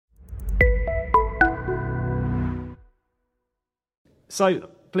So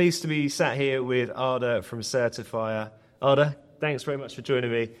pleased to be sat here with Arda from Sertifier. Arda, thanks very much for joining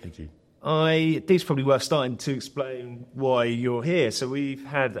me. Thank you. I think it's probably worth starting to explain why you're here. So we've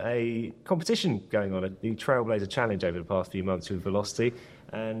had a competition going on, the Trailblazer Challenge over the past few months with Velocity,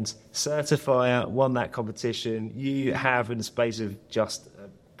 and Sertifier won that competition. You have, in the space of just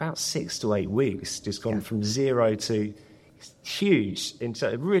about 6 to 8 weeks, just gone from zero to huge, in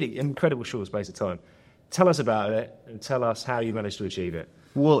a really incredible short space of time. Tell us about it and tell us how you managed to achieve it.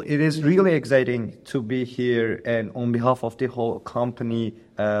 Well, it is really exciting to be here, and on behalf of the whole company,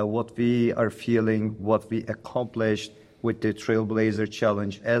 what we are feeling, what we accomplished with the Trailblazer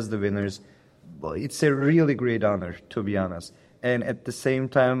Challenge as the winners, well, it's a really great honor, to be honest. And at the same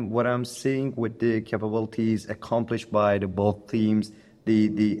time, what I'm seeing with the capabilities accomplished by the both teams,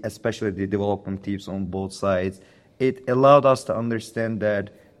 especially the development teams on both sides, it allowed us to understand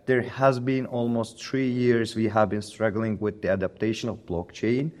that there has been almost 3 years we have been struggling with the adaptation of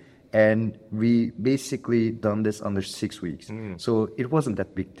blockchain, and we basically done this under 6 weeks. So it wasn't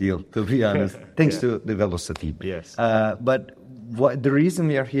that big deal, to be honest, thanks to the Velocity. Yes. But the reason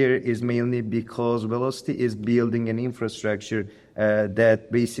we are here is mainly because Velocity is building an infrastructure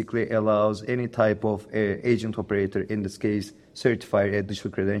that basically allows any type of agent operator, in this case, Sertifier, a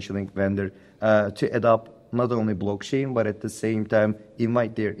digital credentialing vendor, to adopt not only blockchain, but at the same time,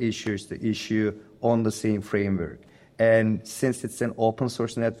 invite their issuers to issue on the same framework. And since it's an open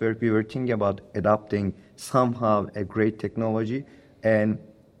source network, we were thinking about adopting somehow a great technology. And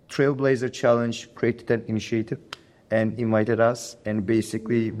Trailblazer Challenge created an initiative and invited us. And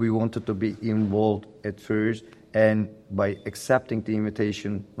basically, we wanted to be involved at first. And by accepting the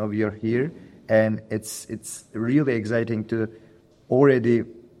invitation, now we are here. And it's really exciting to already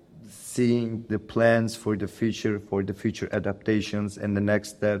seeing the plans for the future adaptations and the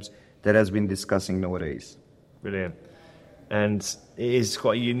next steps that has been discussing nowadays. Brilliant. And it is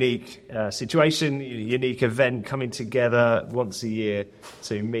quite a unique situation, unique event coming together once a year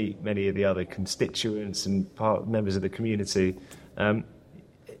to meet many of the other constituents and members of the community.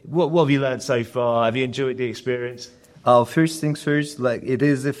 What have you learned so far? Have you enjoyed the experience? First things first, it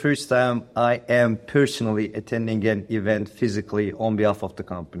is the first time I am personally attending an event physically on behalf of the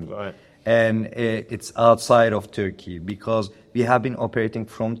company. Right. And it's outside of Turkey because we have been operating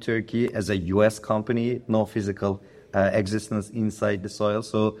from Turkey as a US company, no physical existence inside the soil.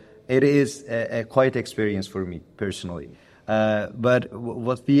 So it is a quite experience for me personally. But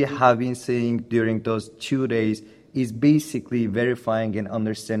what we have been seeing during those 2 days is basically verifying and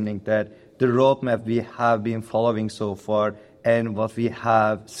understanding that the roadmap we have been following so far and what we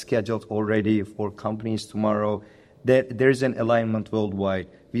have scheduled already for companies tomorrow, that there's an alignment worldwide.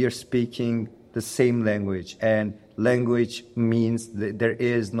 We are speaking the same language, and language means that there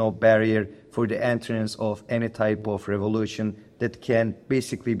is no barrier for the entrance of any type of revolution that can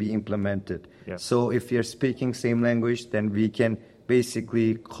basically be implemented. Yeah. So if we are speaking same language, then we can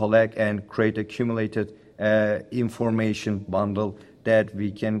basically collect and create accumulated information bundle that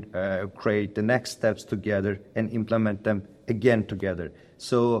we can create the next steps together and implement them again together.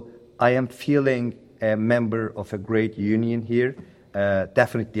 So I am feeling a member of a great union here,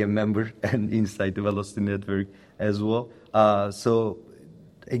 definitely a member and inside the Velocity network as well. So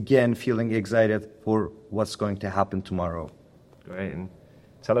again, feeling excited for what's going to happen tomorrow. Great. And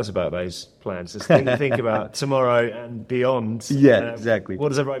tell us about those plans. Just think about tomorrow and beyond. Yeah, exactly. What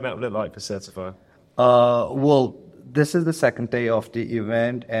does a roadmap look like for Sertifier? Well, this is the second day of the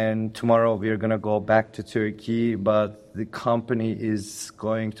event, and tomorrow we're going to go back to Turkey, but the company is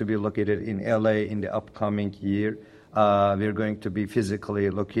going to be located in LA in the upcoming year. We're going to be physically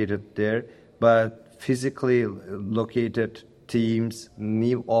located there, but physically located teams,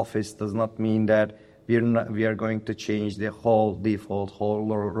 new office does not mean that we are going to change the whole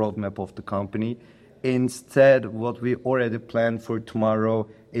roadmap of the company. Instead, what we already planned for tomorrow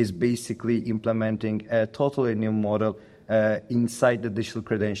is basically implementing a totally new model inside the digital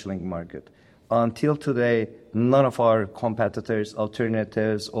credentialing market. Until today, none of our competitors,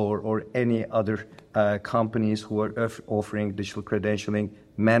 alternatives, or any other companies who are offering digital credentialing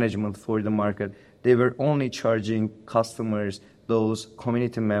management for the market, they were only charging customers, those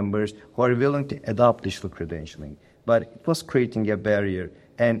community members who are willing to adopt digital credentialing. But it was creating a barrier.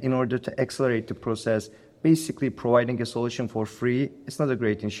 And in order to accelerate the process, basically providing a solution for free, it's not a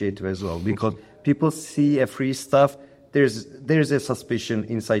great initiative as well, because people see a free stuff, there's a suspicion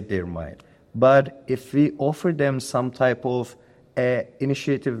inside their mind. But if we offer them some type of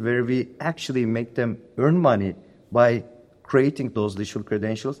initiative where we actually make them earn money by creating those digital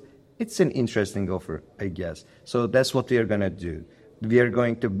credentials, it's an interesting offer, I guess. So that's what we are going to do. We are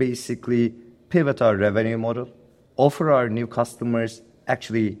going to basically pivot our revenue model offer our new customers,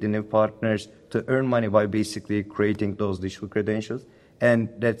 actually the new partners, to earn money by basically creating those digital credentials. And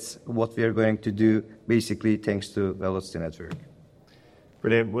that's what we are going to do, basically, thanks to Velocity Network.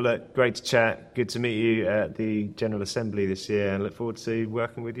 Brilliant. Well, look, great to chat. Good to meet you at the General Assembly this year, and look forward to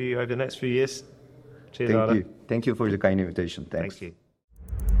working with you over the next few years. Cheers, Arda. Thank you. Thank you for the kind invitation. Thanks. Thank you.